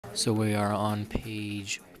So we are on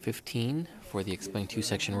page 15 for the Explain 2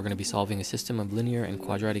 section. We're going to be solving a system of linear and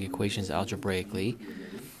quadratic equations algebraically.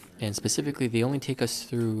 And specifically, they only take us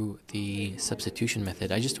through the substitution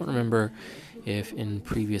method. I just don't remember if in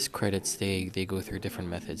previous credits they go through different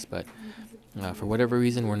methods. But for whatever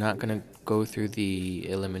reason, we're not going to go through the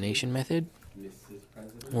elimination method.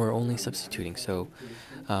 We're only substituting. So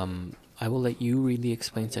I will let you read the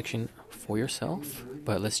Explain section for yourself.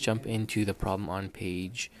 But let's jump into the problem on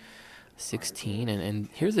page 16. And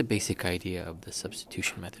here's the basic idea of the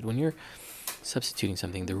substitution method. When you're substituting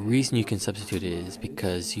something, the reason you can substitute it is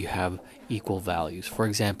because you have equal values. For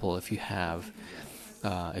example, if you have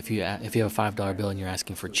a $5 bill and you're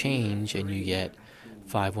asking for change and you get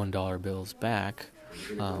 5 $1 bills back,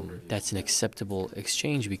 that's an acceptable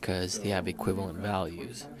exchange because they have equivalent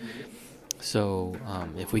values. So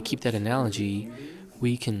if we keep that analogy,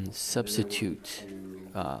 we can substitute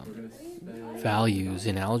values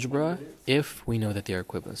in algebra if we know that they are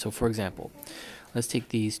equivalent. So for example, let's take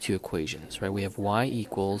these two equations, right? We have y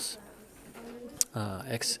equals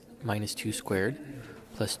x minus 2 squared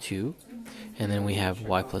plus 2, and then we have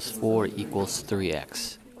y plus 4 equals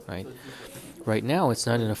 3x, right? Right now, it's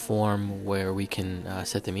not in a form where we can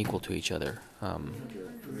set them equal to each other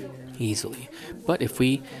easily. But if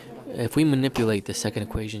we manipulate the second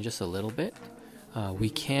equation just a little bit, we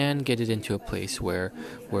can get it into a place where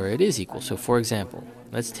it is equal. So for example,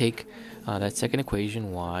 let's take that second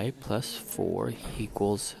equation, y plus 4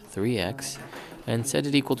 equals 3x, and set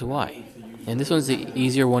it equal to y. And this one's the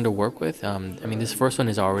easier one to work with. This first one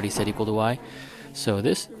is already set equal to y. So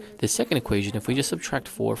this second equation, if we just subtract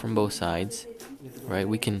 4 from both sides, right,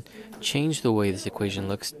 we can change the way this equation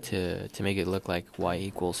looks to make it look like y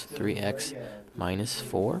equals 3x minus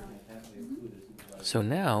 4. So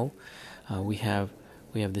now we have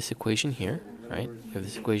this equation here, right? We have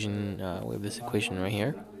this equation right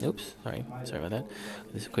here. Oops, sorry about that.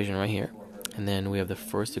 This equation right here, and then we have the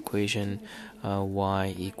first equation,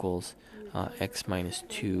 y equals x minus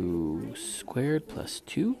 2 squared plus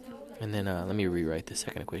 2, and then let me rewrite the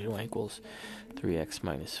second equation, y equals 3x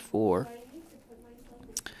minus 4.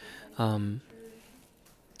 And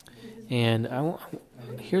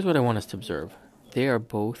here's what I want us to observe.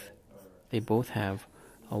 They both have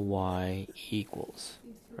a y equals,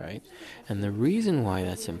 right? And the reason why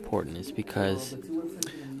that's important is because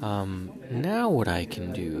now what I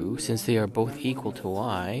can do, since they are both equal to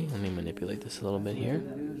y, let me manipulate this a little bit here.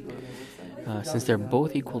 Since they're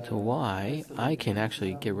both equal to y, I can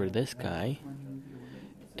actually get rid of this guy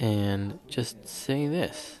and just say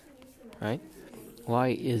this, right? Y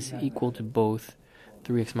is equal to both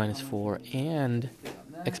 3x minus 4 and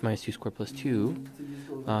x minus 2 squared plus 2,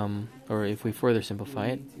 or if we further simplify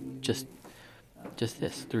it, just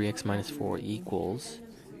this, 3x minus 4 equals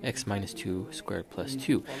x minus 2 squared plus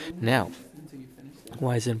 2. Now,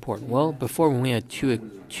 why is it important? Well, before, when we had two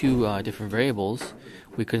different variables,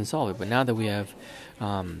 we couldn't solve it. But now that we have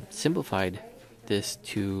simplified this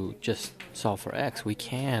to just solve for x, we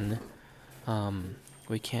can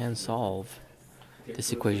solve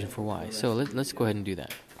this equation for y. So let's go ahead and do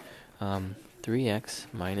that. 3x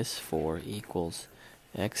minus 4 equals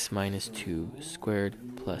x minus 2 squared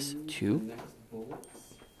plus 2.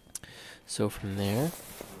 So from there,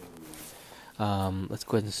 let's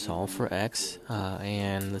go ahead and solve for x,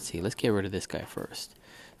 and let's get rid of this guy first.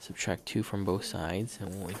 Subtract 2 from both sides,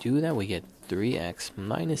 and when we do that, we get 3x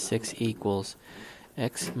minus 6 equals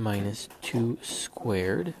x minus 2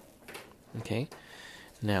 squared. Okay,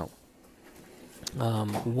 now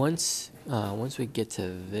once we get to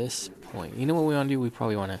this point, you know what we want to do? We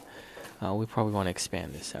probably want to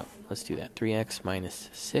expand this out. Let's do that. 3x minus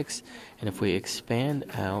 6, and if we expand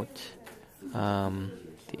out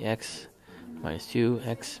the x minus 2,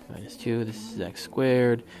 this is x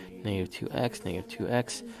squared, negative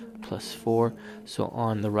 2x plus 4. So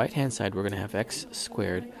on the right hand side, we're going to have x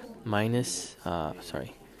squared minus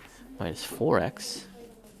 4x,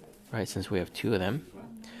 right, since we have two of them,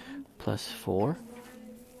 plus 4.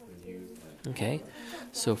 Okay,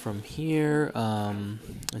 so from here,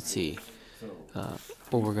 let's see.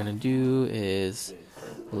 What we're going to do is,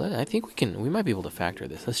 I think we might be able to factor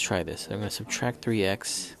this. Let's try this. I'm going to subtract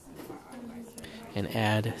 3x and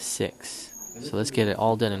add 6. So let's get it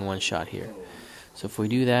all done in one shot here. So if we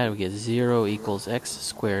do that, we get 0 equals x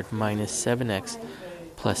squared minus 7x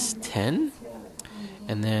plus 10.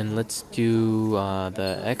 And then let's do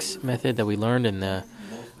the x method that we learned in the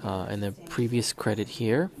previous credit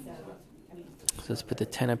here. So let's put the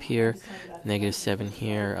 10 up here, negative 7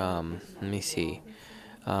 here. Let me see.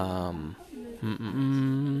 So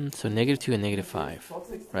negative 2 and negative 5,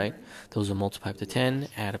 right? Those will multiply up to 10,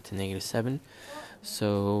 add up to negative 7.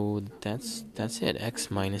 So that's it.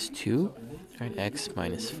 X minus 2, right? X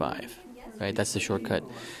minus 5. Right, that's the shortcut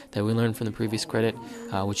that we learned from the previous credit,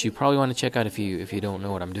 which you probably want to check out if you don't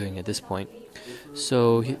know what I'm doing at this point.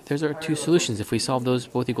 So there's our two solutions. If we solve those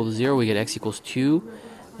both equal to 0, we get x equals 2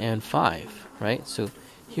 and 5, right? So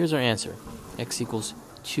here's our answer. X equals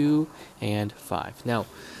 2 and 5. Now,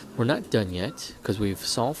 we're not done yet because we've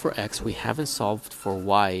solved for x. We haven't solved for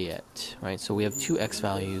y yet, right? So we have two x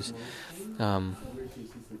values.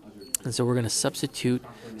 And so we're going to substitute.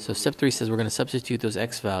 So step 3 says we're going to substitute those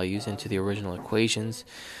x values into the original equations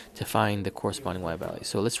to find the corresponding y values.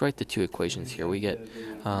 So let's write the two equations here. We get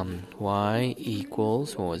y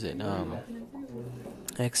equals, what was it?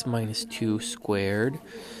 X minus 2 squared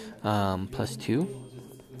plus 2.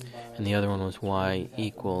 And the other one was y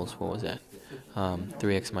equals, what was that?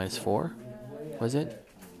 3x minus 4, was it?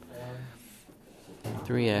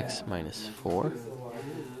 3x minus 4.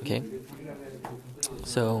 Okay.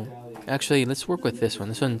 So actually, let's work with this one.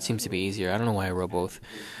 This one seems to be easier. I don't know why I wrote both.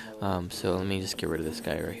 So let me just get rid of this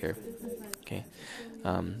guy right here. Okay.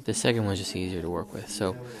 The second one is just easier to work with.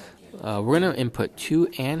 So we're going to input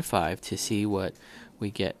 2 and 5 to see what we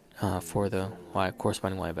get for the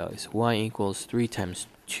corresponding y values. Y equals 3 times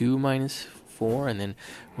 2 minus 4, and then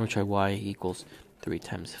we're going to try y equals 3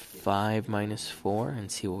 times 5 minus 4 and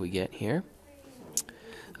see what we get here.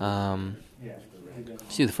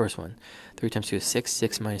 Let's do the first one. 3 times 2 is 6.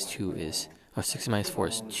 6 minus 2 is, 6 minus 4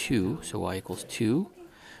 is 2. So y equals 2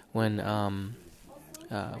 when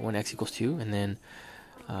x equals 2. And then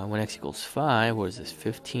when x equals 5, what is this?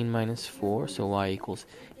 15 minus 4. So y equals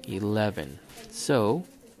 11. So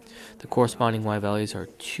the corresponding y values are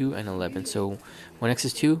 2 and 11. So when x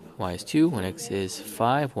is 2, y is 2. When x is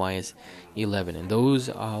 5, y is 11. And those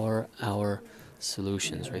are our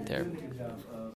solutions right there.